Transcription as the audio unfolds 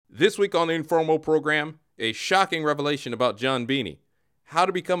This week on the Informal program, a shocking revelation about John Beanie, how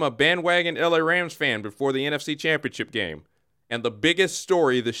to become a bandwagon LA Rams fan before the NFC Championship game, and the biggest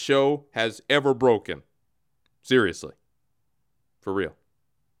story the show has ever broken. Seriously. For real.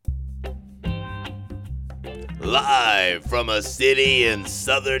 Live from a city in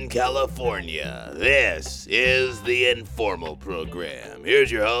Southern California, this is the Informal program.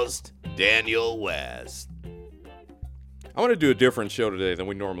 Here's your host, Daniel West. I want to do a different show today than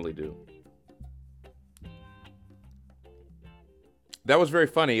we normally do. That was very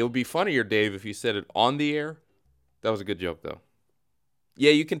funny. It would be funnier, Dave, if you said it on the air. That was a good joke, though.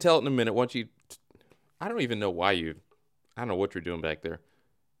 Yeah, you can tell it in a minute once you... I don't even know why you... I don't know what you're doing back there.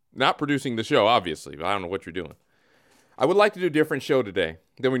 Not producing the show, obviously, but I don't know what you're doing. I would like to do a different show today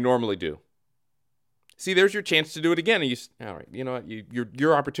than we normally do. See, there's your chance to do it again. And all right, you know what?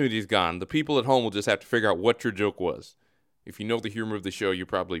 Your opportunity is gone. The people at home will just have to figure out what your joke was. If you know the humor of the show, you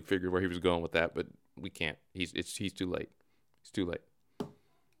probably figured where he was going with that, but we can't. He's too late. It's too late.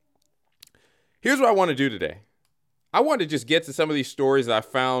 Here's what I want to do today. I want to just get to some of these stories that I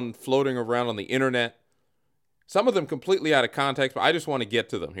found floating around on the internet. Some of them completely out of context, but I just want to get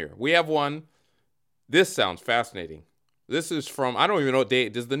to them here. We have one. This sounds fascinating. This is from, I don't even know what day.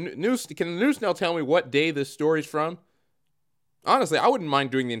 Does the news, can the news now tell me what day this story's from? Honestly, I wouldn't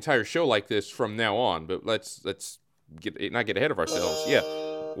mind doing the entire show like this from now on, but let's not get ahead of ourselves. Yeah.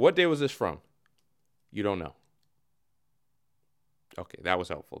 What day was this from? You don't know. Okay, that was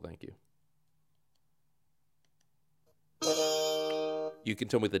helpful. Thank you. You can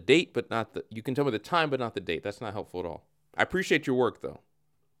tell me the date, but you can tell me the time, but not the date. That's not helpful at all. I appreciate your work, though.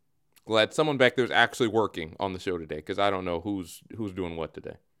 Glad someone back there is actually working on the show today, because I don't know who's doing what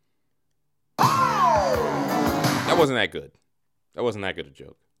today. That wasn't that good. That wasn't that good a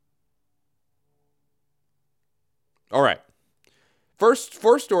joke. All right. First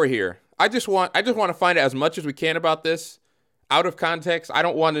story here. I just want to find out as much as we can about this out of context. I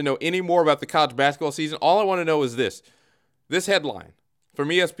don't want to know any more about the college basketball season. All I want to know is this. This headline from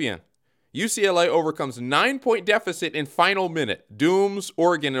ESPN. UCLA overcomes 9-point deficit in final minute. Dooms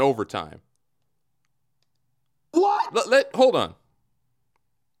Oregon in overtime. What? Hold on.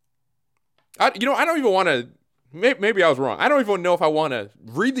 I don't even want to. Maybe I was wrong. I don't even know if I want to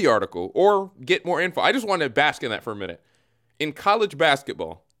read the article or get more info. I just want to bask in that for a minute. In college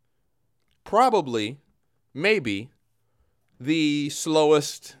basketball, probably, maybe, the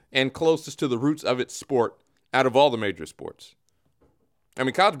slowest and closest to the roots of its sport out of all the major sports. I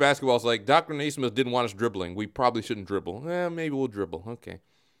mean, college basketball is like, Dr. Naismith didn't want us dribbling. We probably shouldn't dribble. Maybe we'll dribble. Okay.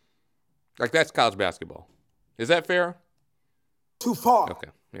 Like, that's college basketball. Is that fair? Too far. Okay,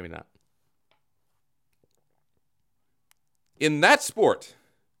 maybe not. In that sport,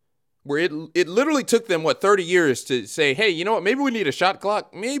 where it literally took them, 30 years to say, hey, you know what, maybe we need a shot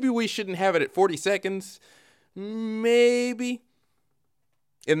clock. Maybe we shouldn't have it at 40 seconds. Maybe.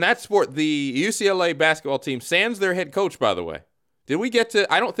 In that sport, the UCLA basketball team, sans their head coach, by the way. Did we get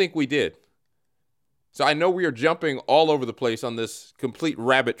to, I don't think we did. So I know we are jumping all over the place on this complete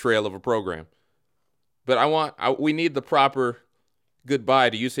rabbit trail of a program. But we need the proper goodbye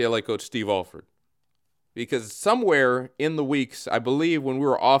to UCLA coach Steve Alford. Because somewhere in the weeks, I believe when we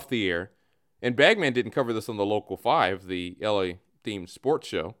were off the air, and Bagman didn't cover this on the Local 5, the LA-themed sports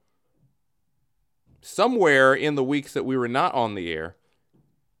show. Somewhere in the weeks that we were not on the air,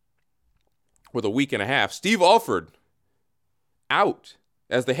 with a week and a half, Steve Alford out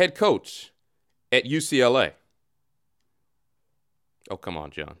as the head coach at UCLA. Oh, come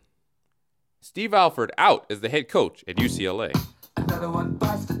on, John. Steve Alford out as the head coach at UCLA. Another one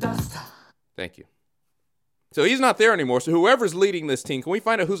bites the dust. Thank you. So he's not there anymore. So whoever's leading this team, can we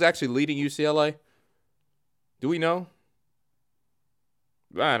find out who's actually leading UCLA? Do we know?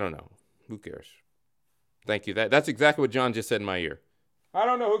 I don't know. Who cares? Thank you. That's exactly what John just said in my ear. I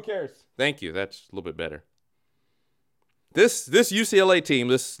don't know. Who cares? Thank you. That's a little bit better. This UCLA team,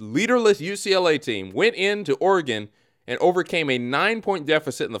 this leaderless UCLA team, went into Oregon and overcame a 9-point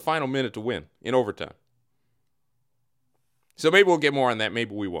deficit in the final minute to win in overtime. So maybe we'll get more on that.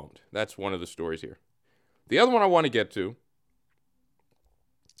 Maybe we won't. That's one of the stories here. The other one I want to get to,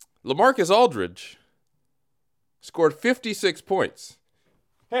 LaMarcus Aldridge scored 56 points.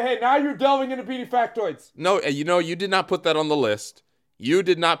 Hey, now you're delving into PD factoids. No, you did not put that on the list. You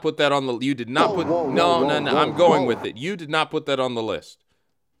did not put that on the, you did not put, no, I'm going with it. You did not put that on the list.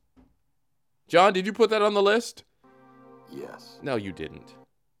 John, did you put that on the list? Yes. No, you didn't.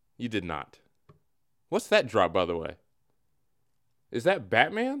 You did not. What's that drop, by the way? Is that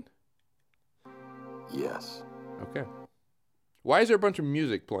Batman? Yes. Okay. Why is there a bunch of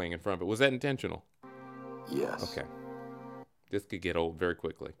music playing in front of it? Was that intentional? Yes. Okay. This could get old very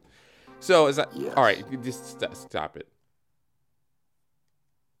quickly. So is that Yes. all right? Just stop it.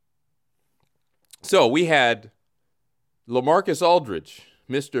 So we had LaMarcus Aldridge,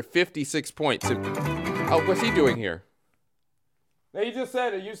 Mr. 56 points. Oh, what's he doing here? He just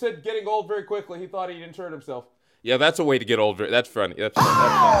said it. You said getting old very quickly. He thought he'd injured himself. Yeah, that's a way to get old. That's funny. That's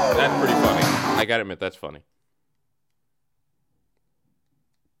funny. That's pretty funny. I gotta admit, that's funny.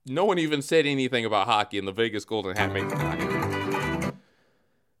 No one even said anything about hockey in the Vegas Golden Hat making hockey.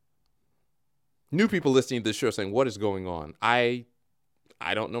 New people listening to this show saying, what is going on? I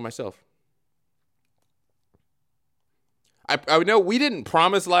don't know myself. I know we didn't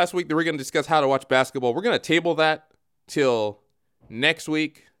promise last week that we're going to discuss how to watch basketball. We're going to table that till next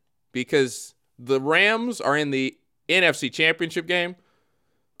week because the Rams are in the NFC Championship game.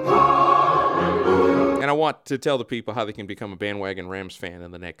 And I want to tell the people how they can become a bandwagon Rams fan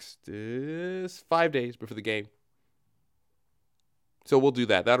in the next 5 days before the game. So we'll do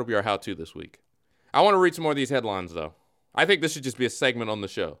that. That'll be our how-to this week. I want to read some more of these headlines, though. I think this should just be a segment on the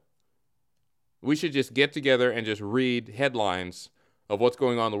show. We should just get together and just read headlines of what's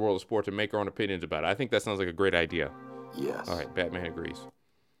going on in the world of sports and make our own opinions about it. I think that sounds like a great idea. Yes. All right, Batman agrees.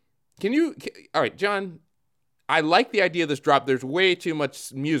 All right, John, I like the idea of this drop. There's way too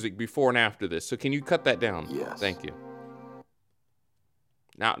much music before and after this, so can you cut that down? Yes. Thank you.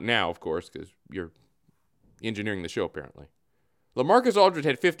 Now, of course, because you're engineering the show, apparently. LaMarcus Aldridge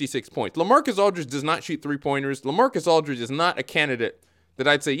had 56 points. LaMarcus Aldridge does not shoot three-pointers. LaMarcus Aldridge is not a candidate that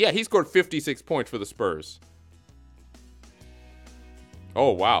I'd say, yeah, he scored 56 points for the Spurs.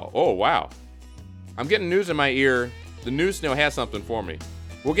 Oh, wow. I'm getting news in my ear. The news Snail has something for me.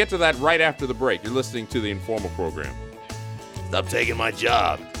 We'll get to that right after the break. You're listening to the Informal Program. Stop taking my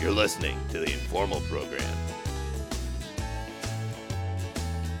job. You're listening to the Informal Program.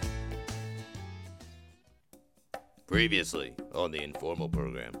 Previously on the Informal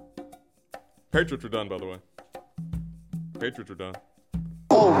Program. Patriots are done, by the way. Patriots are done.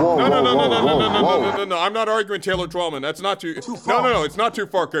 Whoa, No. I'm not arguing Taylor Twellman. That's not too far. No. It's not too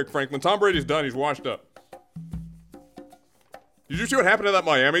far, Kirk Franklin. Tom Brady's done. He's washed up. Did you see what happened in that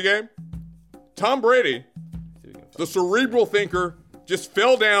Miami game? Tom Brady, the cerebral thinker, just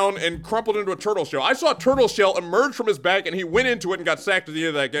fell down and crumpled into a turtle shell. I saw a turtle shell emerge from his back, and he went into it and got sacked at the end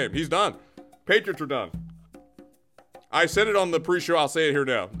of that game. He's done. Patriots are done. I said it on the pre-show. I'll say it here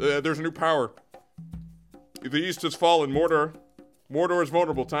now. There's a new power. The East has fallen. Mordor is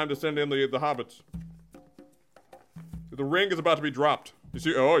vulnerable. Time to send in the hobbits. The ring is about to be dropped. You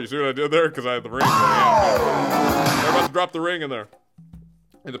see what I did there? Because I had the ring. They're about to drop the ring in there.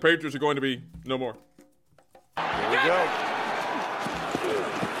 And the Patriots are going to be no more. Here we go.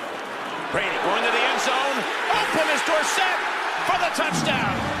 Brady going to the end zone. Open is Dorsett for the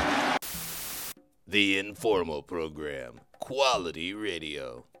touchdown. The Informal Program. Quality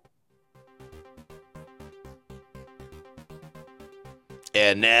radio.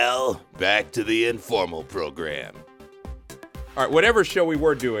 And now, back to the Informal Program. All right, whatever show we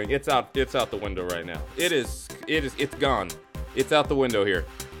were doing, it's out the window right now. It's gone. It's out the window here.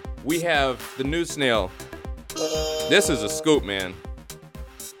 We have the new Snail. This is a scoop, man.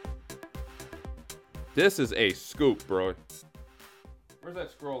 This is a scoop, bro. Where's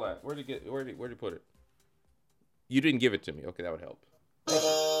that scroll at? Where'd you put it? You didn't give it to me. Okay, that would help.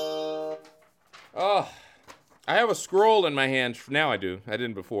 Oh, I have a scroll in my hand. Now I do. I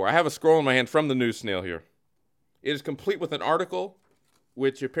didn't before. I have a scroll in my hand from the new Snail here. It is complete with an article,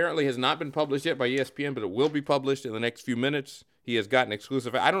 which apparently has not been published yet by ESPN, but it will be published in the next few minutes. He has gotten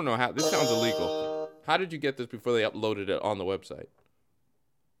exclusive. I don't know how. This sounds illegal. How did you get this before they uploaded it on the website?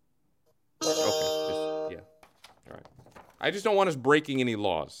 Okay. All right. I just don't want us breaking any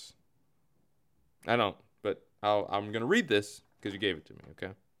laws. I don't. But I'm going to read this because you gave it to me,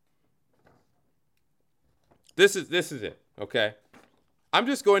 okay? This is it, okay? I'm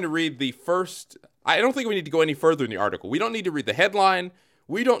just going to read the first. I don't think we need to go any further in the article. We don't need to read the headline.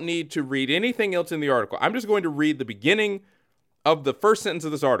 We don't need to read anything else in the article. I'm just going to read the beginning of the first sentence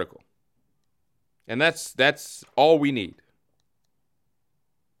of this article. And that's all we need.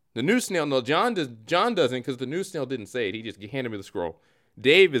 The new Snail, no, John doesn't because the new Snail didn't say it. He just handed me the scroll.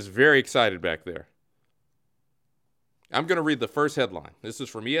 Dave is very excited back there. I'm going to read the first headline. This is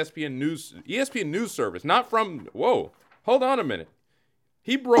from ESPN News Service, not from, whoa, hold on a minute.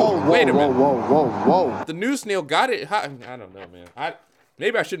 He broke, wait a minute. Whoa. The new Snail got it. I don't know, man.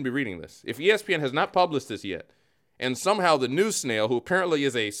 Maybe I shouldn't be reading this. If ESPN has not published this yet, and somehow the new Snail, who apparently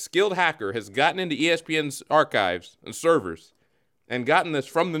is a skilled hacker, has gotten into ESPN's archives and servers and gotten this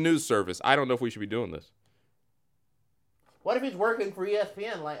from the news service, I don't know if we should be doing this. What if he's working for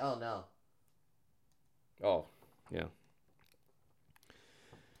ESPN? Like, oh no. Oh, yeah.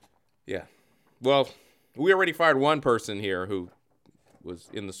 Yeah. Well, we already fired one person here who was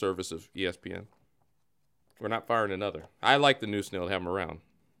in the service of ESPN. We're not firing another. I like the new Snail to have him around.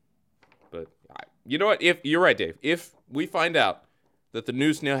 But you know what? If you're right, Dave. If we find out that the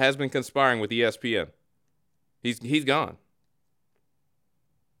new Snail has been conspiring with ESPN, he's gone.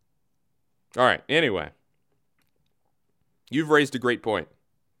 All right. Anyway, you've raised a great point.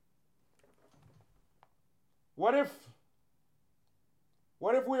 What if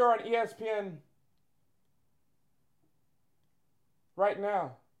we are on ESPN right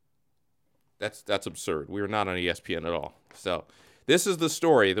now? That's absurd. We are not on ESPN at all. So this is the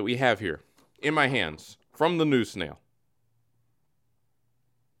story that we have here in my hands from the new Snail.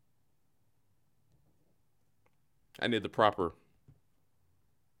 I need the proper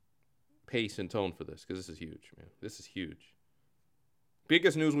pace and tone for this because this is huge, man. This is huge.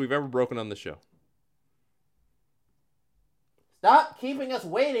 Biggest news we've ever broken on the show. Stop keeping us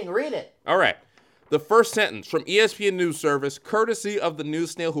waiting. Read it. All right. The first sentence from ESPN News Service, courtesy of the new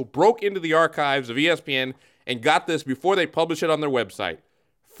Snail who broke into the archives of ESPN and got this before they publish it on their website.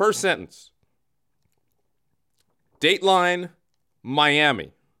 First sentence. Dateline,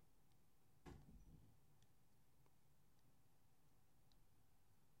 Miami.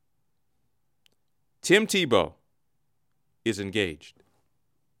 Tim Tebow is engaged.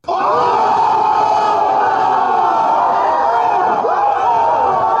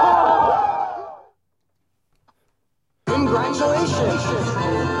 Congratulations.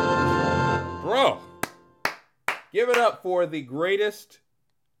 Bro, give it up for the greatest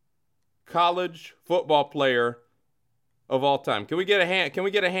college football player of all time. Can we get a hand? Can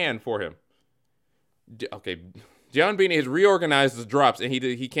we get a hand for him? Okay, John Beanie has reorganized the drops, and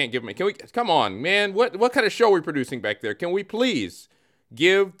he can't give me. Can we? Come on, man. What kind of show are we producing back there? Can we please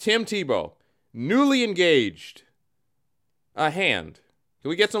give Tim Tebow, newly engaged, a hand? Can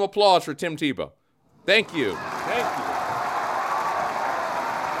we get some applause for Tim Tebow? Thank you. Thank you.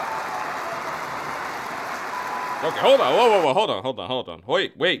 Okay, hold on. Whoa. Hold on.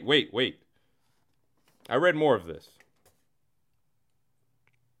 Wait. I read more of this.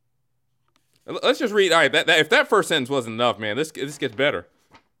 Let's just read. All right, if that first sentence wasn't enough, man, this gets better.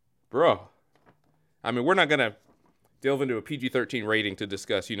 Bro. I mean, we're not going to delve into a PG-13 rating to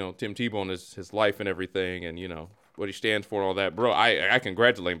discuss, Tim Tebow and his life and everything and, what he stands for and all that. Bro, I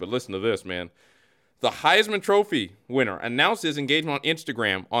congratulate him, but listen to this, man. The Heisman Trophy winner announced his engagement on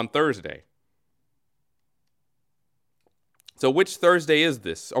Instagram on Thursday. So which Thursday is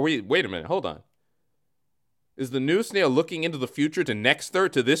this? Wait a minute, hold on. Is the new Snail looking into the future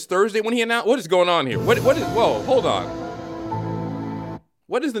to this Thursday when he announced? What is going on here? Whoa, hold on.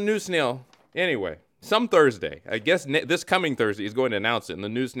 What is the new Snail? Anyway, some Thursday. I guess this coming Thursday he's going to announce it, and the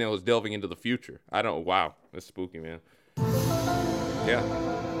new Snail is delving into the future. Wow, that's spooky, man. Yeah.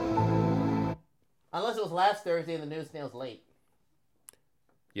 Unless it was last Thursday and the new Snail's late.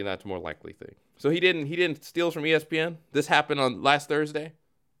 Yeah, that's a more likely thing. So he didn't steal from ESPN? This happened on last Thursday?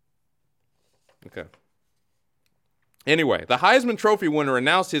 Okay. Anyway, the Heisman Trophy winner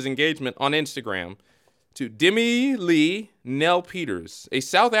announced his engagement on Instagram to Demi Lee Nell Peters, a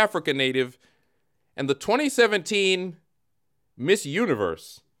South Africa native and the 2017 Miss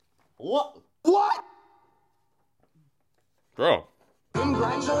Universe. What? Bro.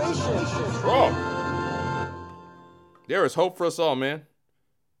 Congratulations. Bro. There is hope for us all, man.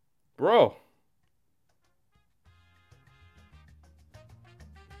 Bro.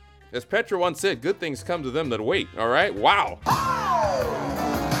 As Petra once said, good things come to them that wait, all right? Wow.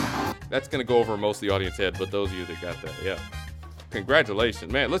 That's going to go over most of the audience head, but those of you that got that, yeah.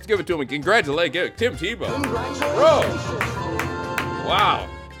 Congratulations. Man, let's give it to him and congratulate Tim Tebow. Bro. Wow.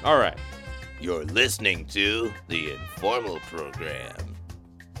 All right. You're listening to the Informal Program.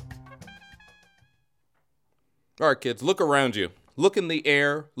 All right, kids, look around you. Look in the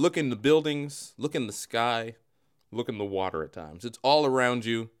air. Look in the buildings. Look in the sky. Look in the water at times. It's all around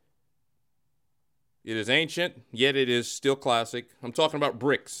you. It is ancient, yet it is still classic. I'm talking about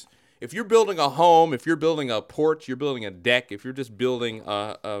bricks. If you're building a home, if you're building a porch, you're building a deck, if you're just building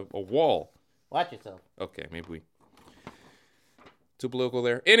a wall. Watch yourself. Okay, maybe we... Too political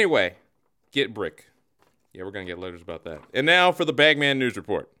there. Anyway, get brick. Yeah, we're going to get letters about that. And now for the Bagman News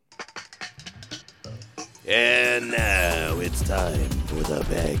Report. And now it's time for the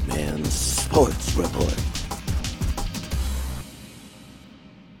Bagman Sports Report.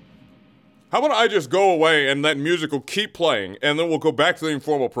 How about I just go away and that music will keep playing, and then we'll go back to the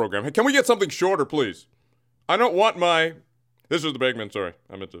informal program. Hey, can we get something shorter, please? I don't want my... This is the Bagman, sorry.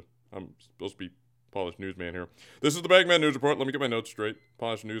 I'm supposed to be polished newsman here. This is the Bagman News Report. Let me get my notes straight.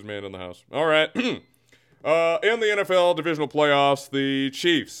 Polished newsman in the house. All right. In the NFL divisional playoffs, the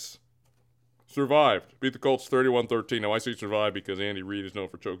Chiefs survived. Beat the Colts 31-13. Now, I say survived because Andy Reid is known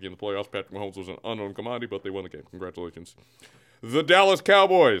for choking in the playoffs. Patrick Mahomes was an unknown commodity, but they won the game. Congratulations. The Dallas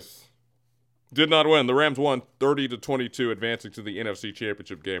Cowboys did not win. The Rams won 30-22, advancing to the NFC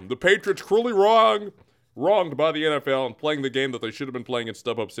Championship game. The Patriots cruelly wronged by the NFL and playing the game that they should have been playing in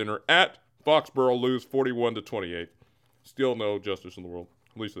StubHub Center at Foxborough, lose 41-28. Still no justice in the world.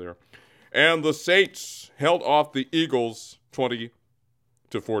 At least there. And the Saints held off the Eagles 20-14.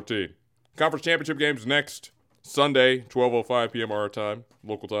 Conference championship games next Sunday, 12:05 p.m. our time,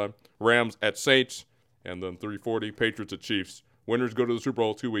 local time. Rams at Saints, and then 3:40 Patriots at Chiefs. Winners go to the Super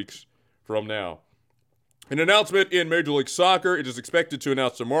Bowl 2 weeks from now. An announcement in Major League Soccer. It is expected to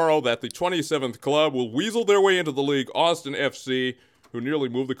announce tomorrow that the 27th club will weasel their way into the league. Austin FC, who nearly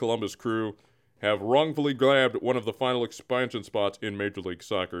moved the Columbus Crew, have wrongfully grabbed one of the final expansion spots in Major League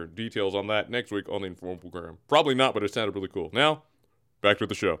Soccer. Details on that next week on the Informal Program. Probably not, but it sounded really cool. Now, back to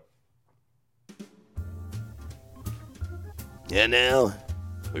the show. And now,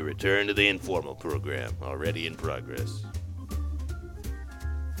 we return to the Informal Program, already in progress.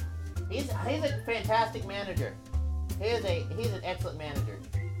 He's a fantastic manager. He's an excellent manager.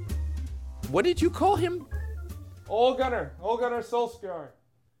 What did you call him? Ole Gunnar Solskjaer.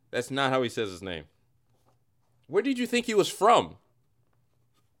 That's not how he says his name. Where did you think he was from?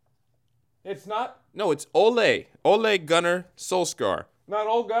 It's not? No, it's Ole. Ole Gunnar Solskjaer. Not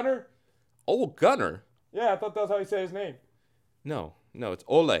Ole Gunnar? Ole Gunnar? Yeah, I thought that's how you say his name. No, it's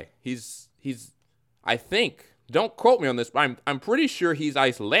Ole. He's I think, don't quote me on this, but I'm pretty sure he's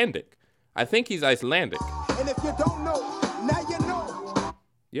Icelandic. I think he's Icelandic. And if you don't know, now you know.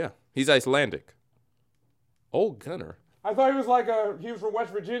 Yeah, he's Icelandic. Ole Gunnar. I thought he was from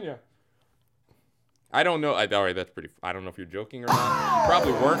West Virginia. I don't know. All right, that's pretty. I don't know if you're joking or not. You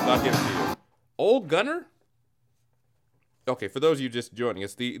probably weren't. I'll give it to you. Ole Gunnar? Okay, for those of you just joining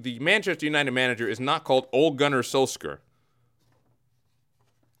us, the Manchester United manager is not called Ole Gunnar Solskjaer.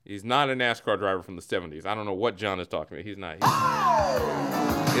 He's not a NASCAR driver from the 70s. I don't know what John is talking about. He's not.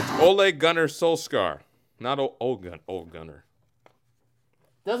 It's Ole Gunnar Solskjaer, not Ole Gunnar.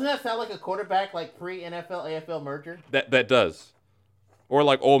 Doesn't that sound like a quarterback like pre-NFL AFL merger? That does. Or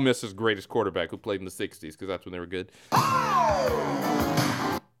like Ole Miss's greatest quarterback who played in the 60s, because that's when they were good.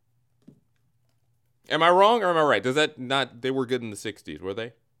 Am I wrong or am I right? Does that not... They were good in the 60s, were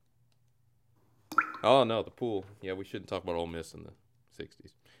they? Oh, no, the pool. Yeah, we shouldn't talk about Ole Miss in the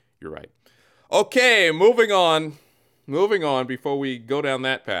 60s. You're right. Okay, moving on before we go down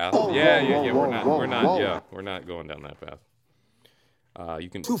that path. We're not going down that path. You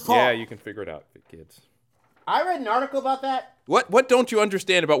can... Too far. Yeah, you can figure it out, kids. I read an article about that. What don't you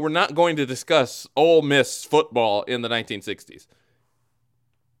understand about we're not going to discuss Ole Miss football in the 1960s?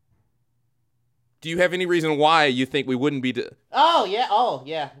 Do you have any reason why you think we wouldn't be... Oh,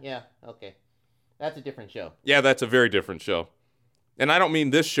 yeah. Okay. That's a different show. Yeah, that's a very different show. And I don't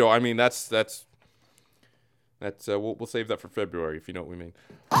mean this show. I mean, that's we'll save that for February, if you know what we mean.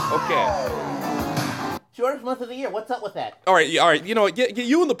 Okay. Shortest month of the year. What's up with that? All right. You know what?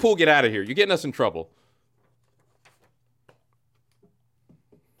 You and the pool get out of here. You're getting us in trouble.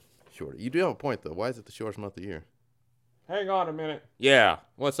 Short. You do have a point, though. Why is it the shortest month of the year? Hang on a minute. Yeah.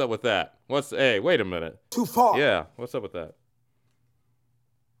 What's up with that? Hey, wait a minute. Too far. Yeah. What's up with that?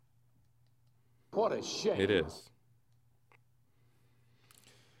 What a shame. It is.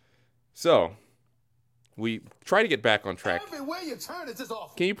 So, we try to get back on track. Everywhere you turn, it's just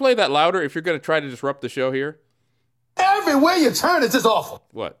awful. Can you play that louder if you're going to try to disrupt the show here? Everywhere you turn, it's just awful.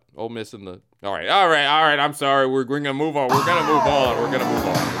 What? Ole Miss in the... All right. I'm sorry. We're going to move on. We're going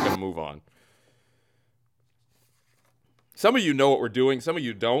to move on. Some of you know what we're doing. Some of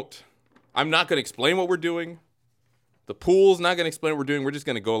you don't. I'm not going to explain what we're doing. The pool's not going to explain what we're doing. We're just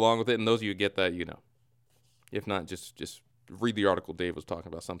going to go along with it. And those of you who get that, you know. If not, just read the article. Dave was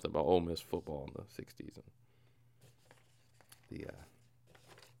talking about something about Ole Miss football in the 60s and the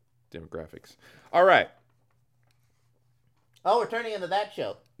demographics. All right. Oh, we're turning into that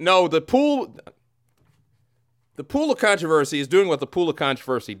show. No, the pool of controversy is doing what the pool of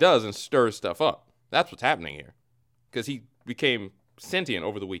controversy does and stirs stuff up. That's what's happening here. Because he became sentient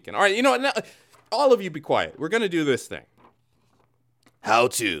over the weekend. All right, you know what? Now, all of you be quiet. We're going to do this thing. How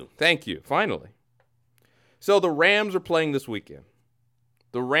to. Thank you. Finally. So the Rams are playing this weekend.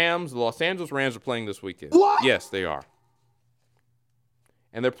 The Los Angeles Rams are playing this weekend. What? Yes, they are.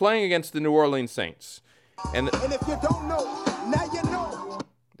 And they're playing against the New Orleans Saints. And if you don't know, now you know.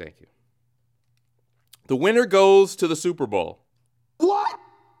 Thank you. The winner goes to the Super Bowl. What?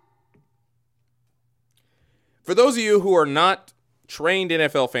 For those of you who are not trained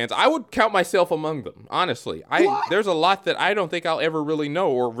NFL fans. I would count myself among them, honestly. There's a lot that I don't think I'll ever really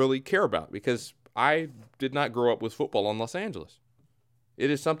know or really care about because I did not grow up with football in Los Angeles. It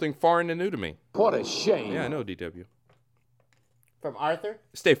is something foreign and new to me. What a shame. Yeah, I know, DW. From Arthur?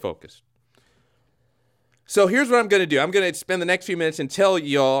 Stay focused. So here's what I'm going to do. I'm going to spend the next few minutes and tell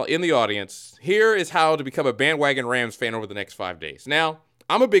y'all in the audience, here is how to become a bandwagon Rams fan over the next 5 days. Now,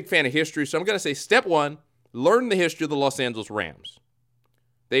 I'm a big fan of history, so I'm going to say step one, learn the history of the Los Angeles Rams.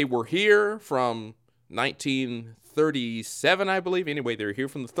 They were here from 1937, I believe. Anyway, they were here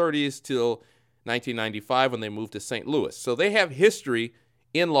from the 30s till 1995 when they moved to St. Louis. So they have history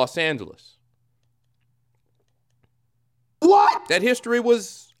in Los Angeles. What? That history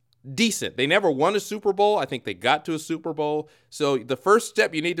was decent. They never won a Super Bowl. I think they got to a Super Bowl. So the first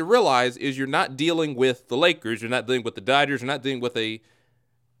step you need to realize is you're not dealing with the Lakers. You're not dealing with the Dodgers. You're not dealing with a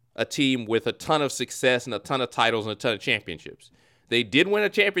team with a ton of success and a ton of titles and a ton of championships. They did win a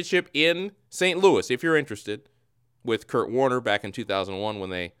championship in St. Louis, if you're interested, with Kurt Warner back in 2001 when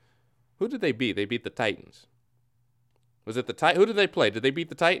they... Who did they beat? They beat the Titans. Was it the Titans? Who did they play? Did they beat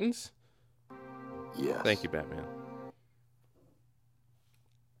the Titans? Yes. Thank you, Batman.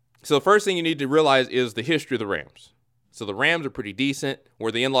 So the first thing you need to realize is the history of the Rams. So the Rams are pretty decent.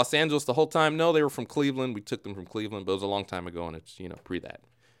 Were they in Los Angeles the whole time? No, they were from Cleveland. We took them from Cleveland, but it was a long time ago, and it's, pre that.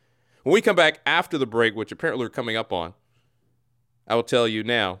 When we come back after the break, which apparently we're coming up on, I will tell you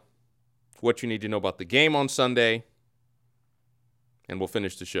now what you need to know about the game on Sunday, and we'll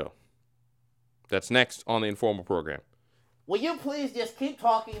finish the show. That's next on the Informal Program. Will you please just keep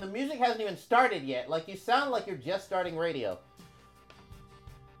talking? The music hasn't even started yet. Like, you sound like you're just starting radio.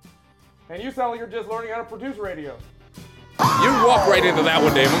 And you sound like you're just learning how to produce radio. You walk right into that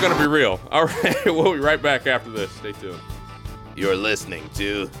one, Dave. I'm going to be real. All right, we'll be right back after this. Stay tuned. You're listening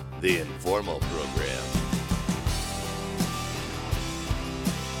to the Informal Program.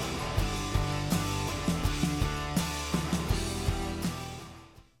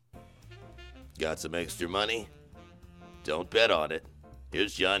 Got some extra money? Don't bet on it.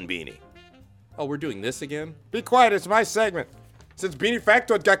 Here's John Beanie. Oh, we're doing this again? Be quiet, it's my segment. Since Beanie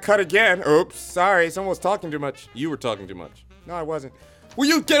Factoid got cut again. Oops, sorry, someone was talking too much. You were talking too much. No, I wasn't. Will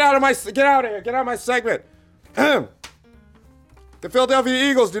you get out of here, get out of my segment. The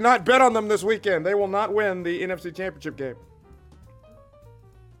Philadelphia Eagles, do not bet on them this weekend. They will not win the NFC Championship game.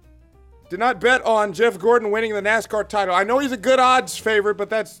 Do not bet on Jeff Gordon winning the NASCAR title. I know he's a good odds favorite, but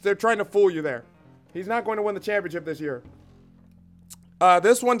they're trying to fool you there. He's not going to win the championship this year.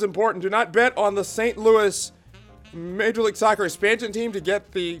 This one's important. Do not bet on the St. Louis Major League Soccer expansion team to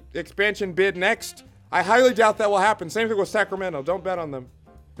get the expansion bid next. I highly doubt that will happen. Same thing with Sacramento. Don't bet on them.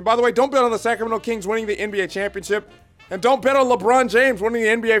 And by the way, don't bet on the Sacramento Kings winning the NBA championship. And don't bet on LeBron James winning the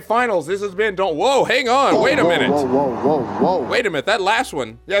NBA Finals. This has been, whoa, hang on, wait a minute. Whoa. Wait a minute, that last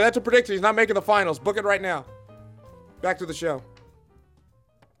one. Yeah, that's a prediction. He's not making the finals. Book it right now. Back to the show.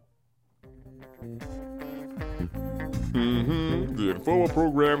 The Informal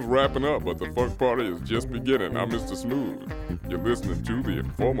Program's wrapping up, but the fun party is just beginning. I'm Mr. Smooth. You're listening to the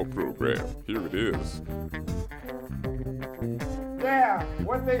Informal Program. Here it is. Yeah,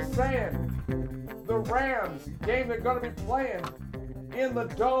 what they saying? The Rams game they're going to be playing in the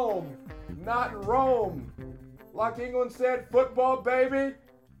Dome, not in Rome. Like England said, football, baby,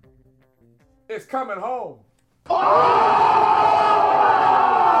 it's coming home.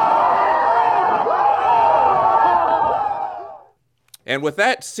 And with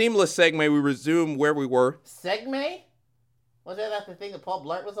that seamless segue, we resume where we were. Segme? Was that the thing that Paul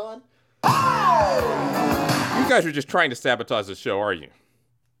Blart was on? You guys are just trying to sabotage the show, are you?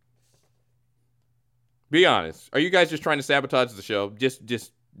 Be honest. Are you guys just trying to sabotage the show?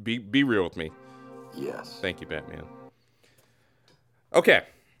 Just be real with me. Yes. Thank you, Batman. Okay.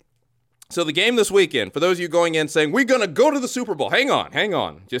 So the game this weekend, for those of you going in saying, we're going to go to the Super Bowl. Hang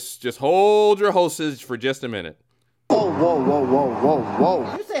on. Just hold your horses for just a minute.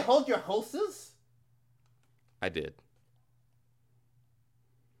 Whoa. Did you say hold your horses? I did.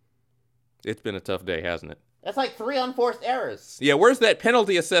 It's been a tough day, hasn't it? That's like 3 unforced errors. Yeah, where's that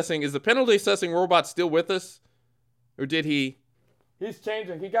penalty assessing? Is the penalty assessing robot still with us? Or did he... He's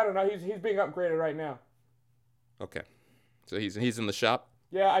changing. He got it. He's being upgraded right now. Okay. So he's in the shop?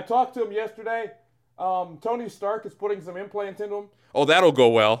 Yeah, I talked to him yesterday. Tony Stark is putting some implants into him. Oh, that'll go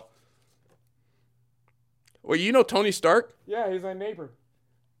well. Well, you know Tony Stark? Yeah, he's my neighbor.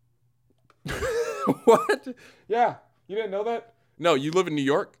 What? Yeah, you didn't know that? No, you live in New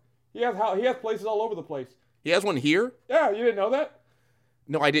York? He has places all over the place. He has one here? Yeah, you didn't know that?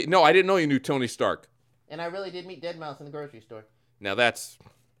 No, I didn't know you knew Tony Stark. And I really did meet Deadmau5 in the grocery store. Now that's...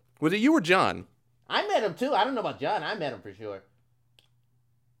 Was it you or John? I met him too. I don't know about John. I met him for sure.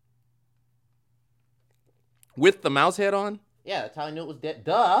 With the mouse head on? Yeah, that's how I knew it was dead.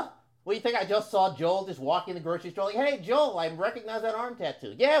 Duh. What do you think? I just saw Joel just walking the grocery store like, hey, Joel, I recognize that arm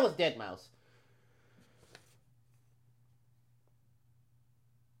tattoo. Yeah, it was Dead Mouse.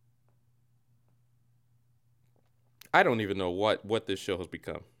 I don't even know what this show has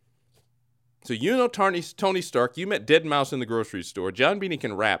become. So you know Tony Stark. You met Dead Mouse in the grocery store. John Beanie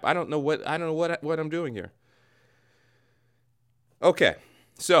can rap. I don't know what I'm doing here. Okay,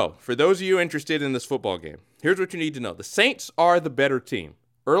 so for those of you interested in this football game, here's what you need to know: the Saints are the better team.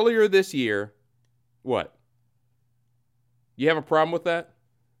 Earlier this year, what? You have a problem with that?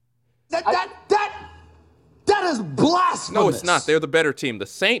 That is blasphemous. No, it's not. They're the better team. The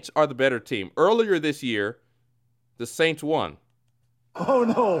Saints are the better team. Earlier this year, the Saints won. Oh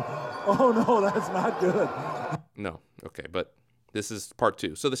no, that's not good. No, okay, but this is part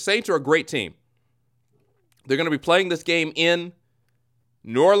 2. So the Saints are a great team. They're going to be playing this game in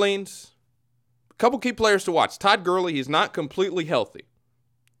New Orleans. A couple key players to watch. Todd Gurley, he's not completely healthy.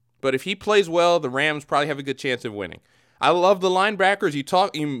 But if he plays well, the Rams probably have a good chance of winning. I love the linebackers. You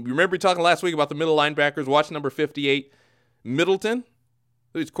remember talking last week about the middle linebackers. Watch number 58, Middleton.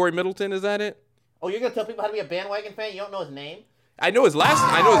 Who's Corey Middleton? Is that it? Oh, you're gonna tell people how to be a bandwagon fan? You don't know his name? I know his last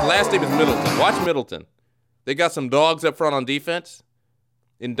name is Middleton. Watch Middleton. They got some dogs up front on defense.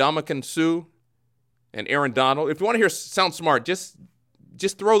 Ndamukong Suh and Aaron Donald. If you want to sound smart, just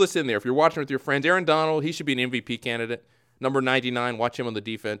throw this in there. If you're watching with your friends, Aaron Donald, he should be an MVP candidate. Number 99, watch him on the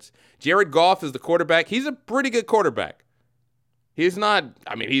defense. Jared Goff is the quarterback. He's a pretty good quarterback. He's not,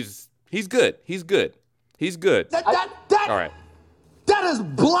 I mean, he's good. He's good. All right. That is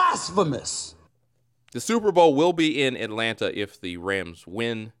blasphemous. The Super Bowl will be in Atlanta if the Rams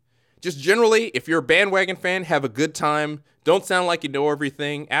win. Just generally, if you're a bandwagon fan, have a good time. Don't sound like you know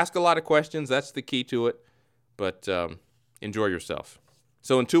everything. Ask a lot of questions. That's the key to it. But enjoy yourself.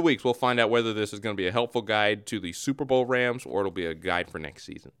 So in 2 weeks, we'll find out whether this is going to be a helpful guide to the Super Bowl Rams or it'll be a guide for next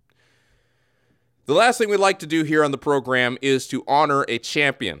season. The last thing we'd like to do here on the program is to honor a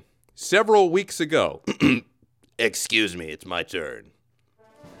champion. Several weeks ago. Excuse me, it's my turn.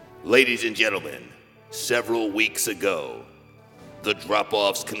 Ladies and gentlemen, several weeks ago, the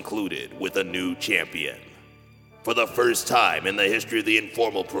Dropoffs concluded with a new champion. For the first time in the history of the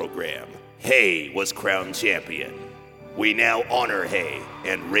Informal program, Hay was crowned champion. We now honor Hay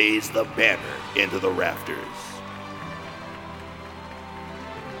and raise the banner into the rafters.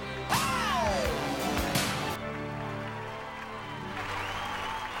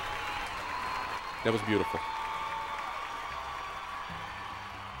 That was beautiful.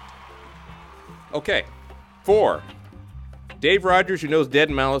 Okay, 4. Dave Rogers, who knows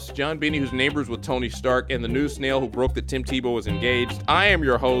Dead Mouse, John Beanie, who's neighbors with Tony Stark, and the new Snail, who broke that Tim Tebow was engaged. I am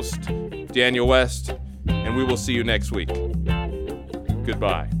your host, Daniel West, and we will see you next week.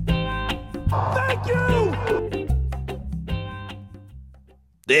 Goodbye. Thank you!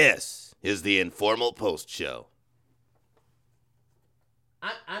 This is the Informal Post Show.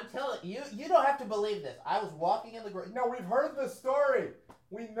 I'm telling you, you don't have to believe this. I was walking in the grocery. No, we've heard the story.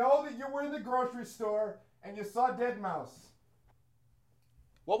 We know that you were in the grocery store and you saw Dead Mouse.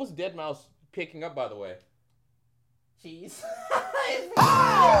 What was Dead Mouse picking up, by the way? Cheese. Picking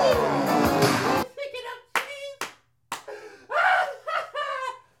up cheese.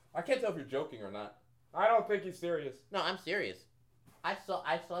 I can't tell if you're joking or not. I don't think he's serious. No, I'm serious. I saw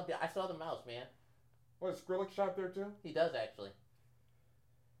the mouse, man. What, is Skrillex shop there too? He does actually.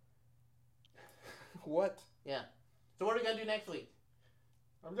 What? Yeah. So what are we gonna do next week?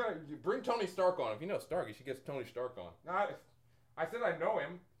 I'm gonna bring Tony Stark on. If you know Stark, you should get Tony Stark on. I said I know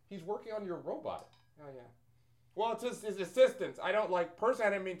him. He's working on your robot. Oh yeah. Well, it's his assistants. I don't like personally. I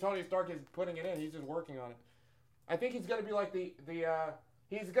didn't mean Tony Stark is putting it in. He's just working on it. I think he's gonna be like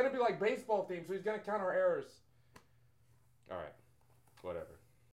he's gonna be like baseball theme. So he's gonna count our errors. All right. Whatever.